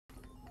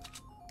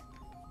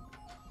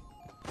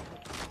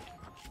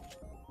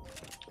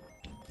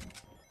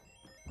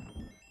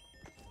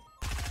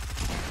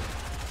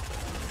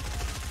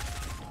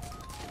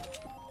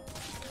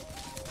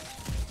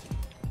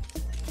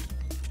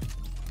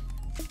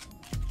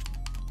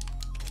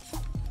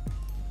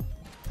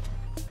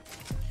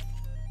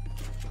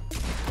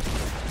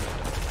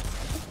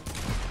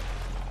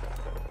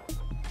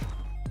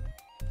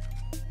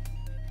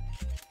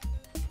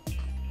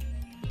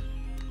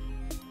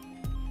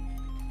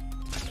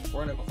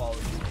We're gonna go follow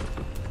you.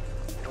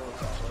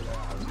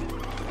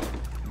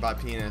 By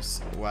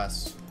penis,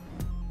 west.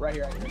 Right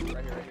here, right here,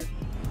 right here, right here.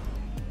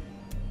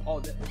 Oh,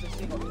 it's a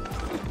single. No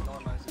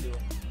one minds to do it.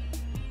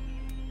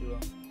 Do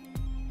it.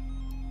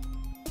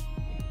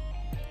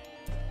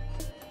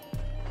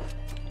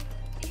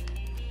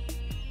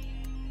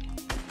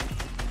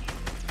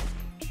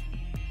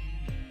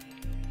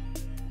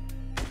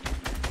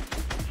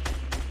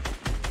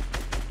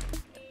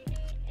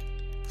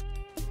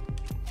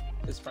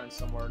 His friend's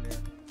somewhere near.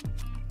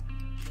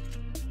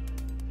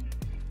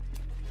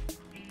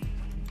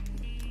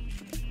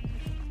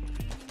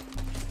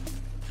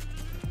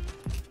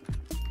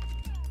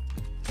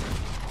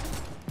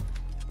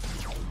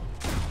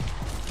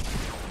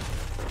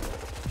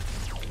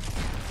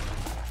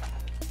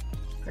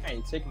 Hey,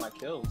 you taking my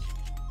kills.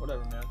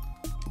 Whatever, man.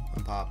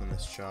 I'm popping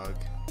this chug.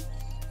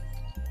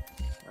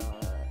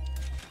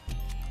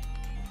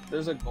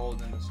 There's a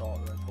golden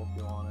assault rifle if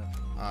you want it.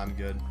 I'm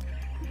good.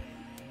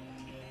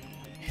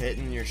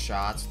 Hitting your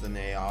shots with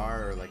an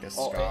AR or like a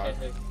Oh, scar.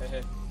 hey.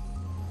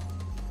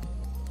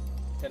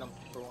 Hit him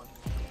for one.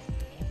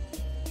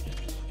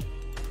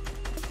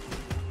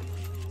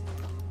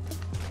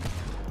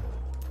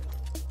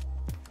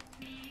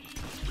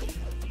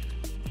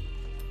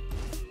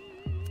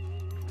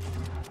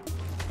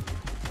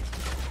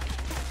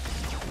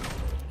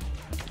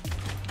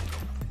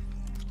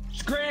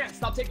 Grant,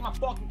 stop taking my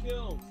fucking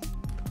kills.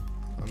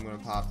 I'm gonna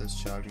pop this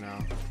chug now.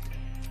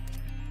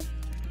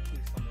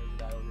 Please tell me there's a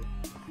guy over here.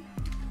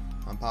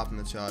 I'm popping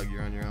the chug.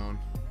 You're on your own.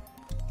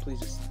 Please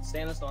just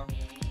stay in the storm.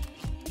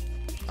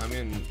 I'm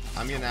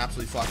getting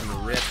absolutely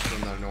fucking ripped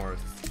from the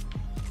north.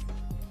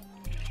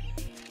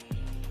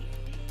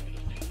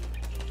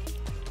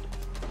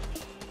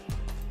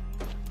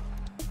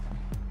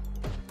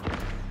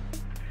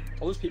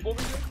 Oh, there's people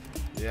over here?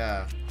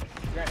 Yeah.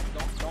 Grant,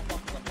 don't fuck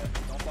with them.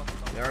 Don't fuck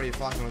with them. They're already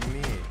fucking with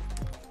me.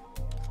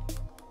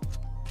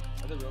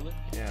 Are they really?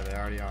 Yeah, they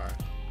already are.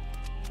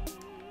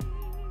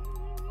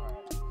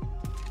 Alright.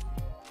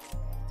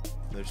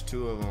 There's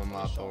two of them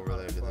up over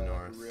there to the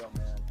north. Real,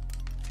 man.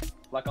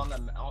 Like on the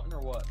mountain or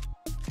what?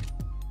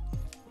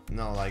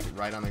 No, like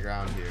right on the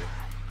ground here.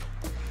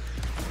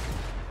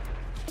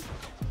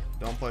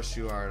 Don't push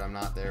too hard. I'm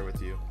not there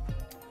with you.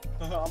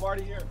 I'm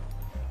already here.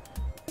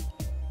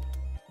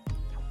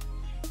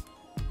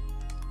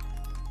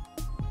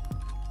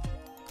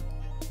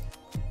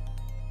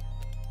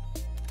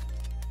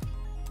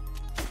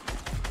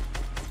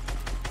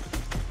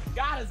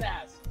 Got his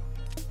ass.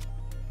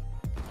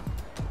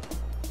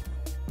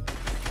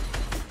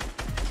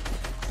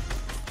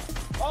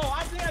 Oh,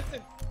 I'm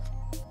dancing.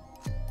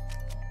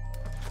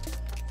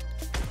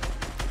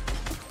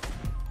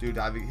 Dude,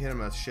 I've hit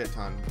him a shit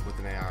ton with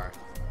an AR.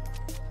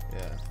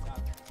 Yeah.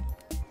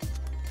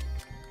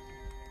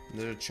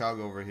 There's a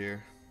chug over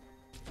here.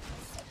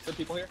 Good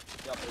people here?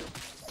 Yep, there is.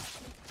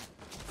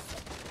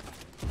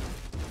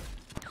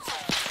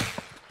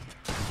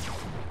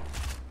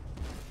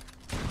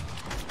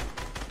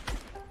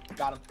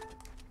 Got him.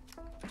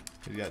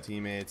 He's got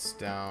teammates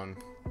down.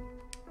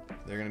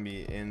 They're gonna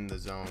be in the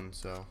zone,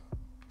 so.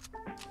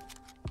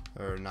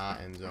 Or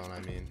not in zone,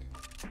 I mean.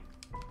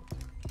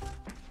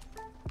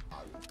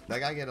 That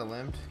guy get a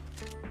limped?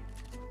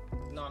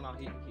 No,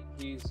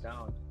 he's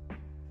down.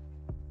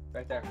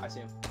 Right there, I see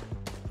him.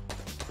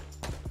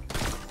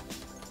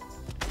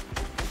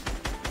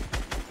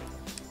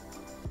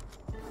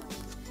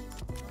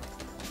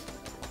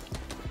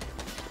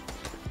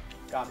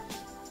 Got him.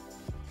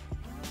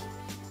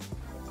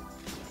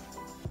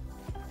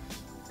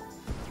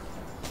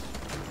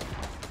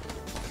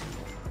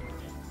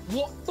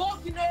 What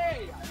fucking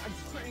A? I'm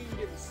trained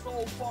it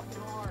so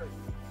fucking hard.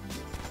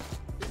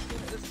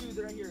 This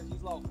dude right here,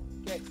 he's low.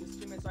 Okay, this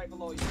teammate's right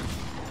below you. Sure.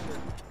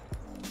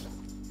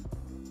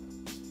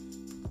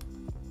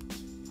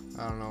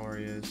 I don't know where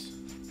he is.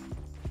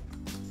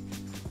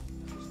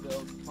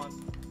 Still fun.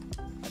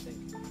 I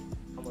think.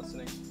 I'm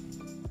listening.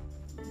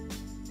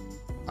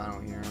 I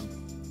don't hear him.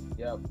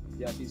 Yep,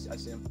 I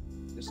see him.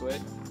 This way.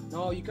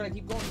 No, you gotta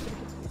keep going.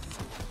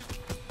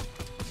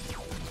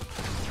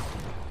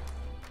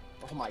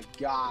 Oh my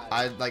god.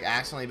 I like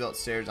accidentally built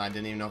stairs and I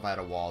didn't even know if I had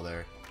a wall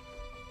there.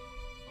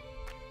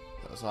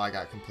 So I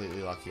got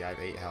completely lucky. I have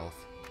 8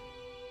 health.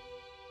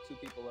 2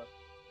 people left.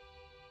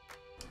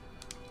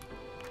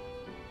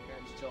 Okay,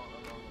 I'm just chilling.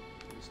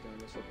 I'm just doing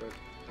this real quick.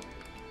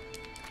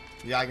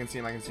 Yeah, I can see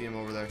him. I can see him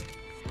over there.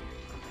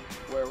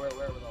 Where?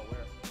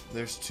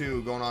 There's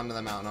 2 going on to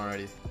the mountain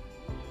already.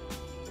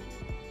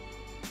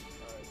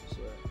 Alright, just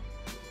where?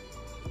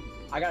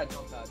 I got a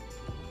jump pad.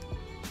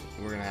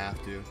 We're gonna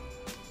have to.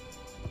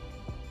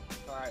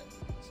 Alright,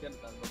 let's get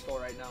it then. Let's go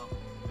right now.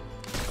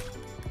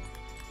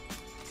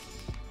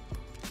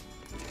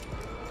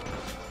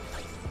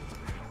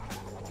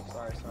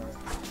 Sorry.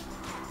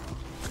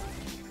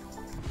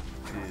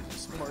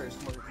 Jesus.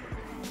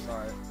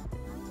 Sorry.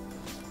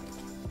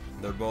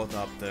 They're both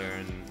up there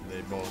and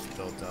they both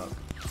built up.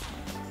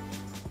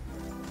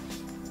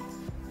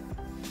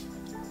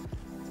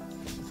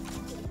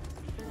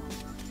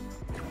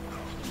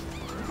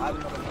 I have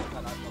another jump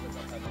pad.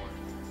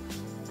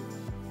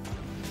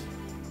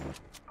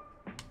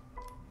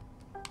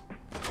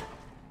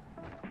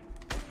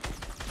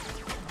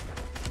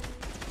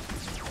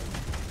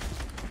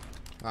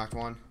 Knocked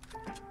one.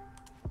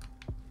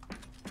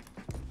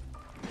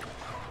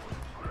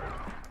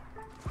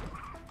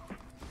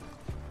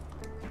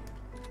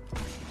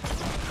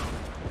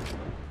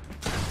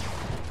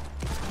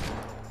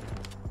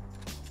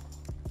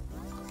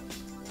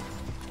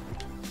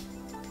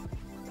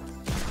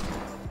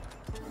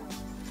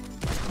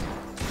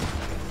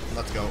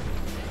 Let's go.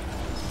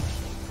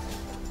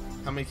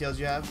 How many kills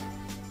you have?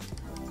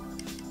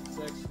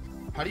 6.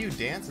 How do you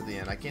dance at the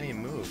end? I can't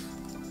even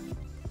move.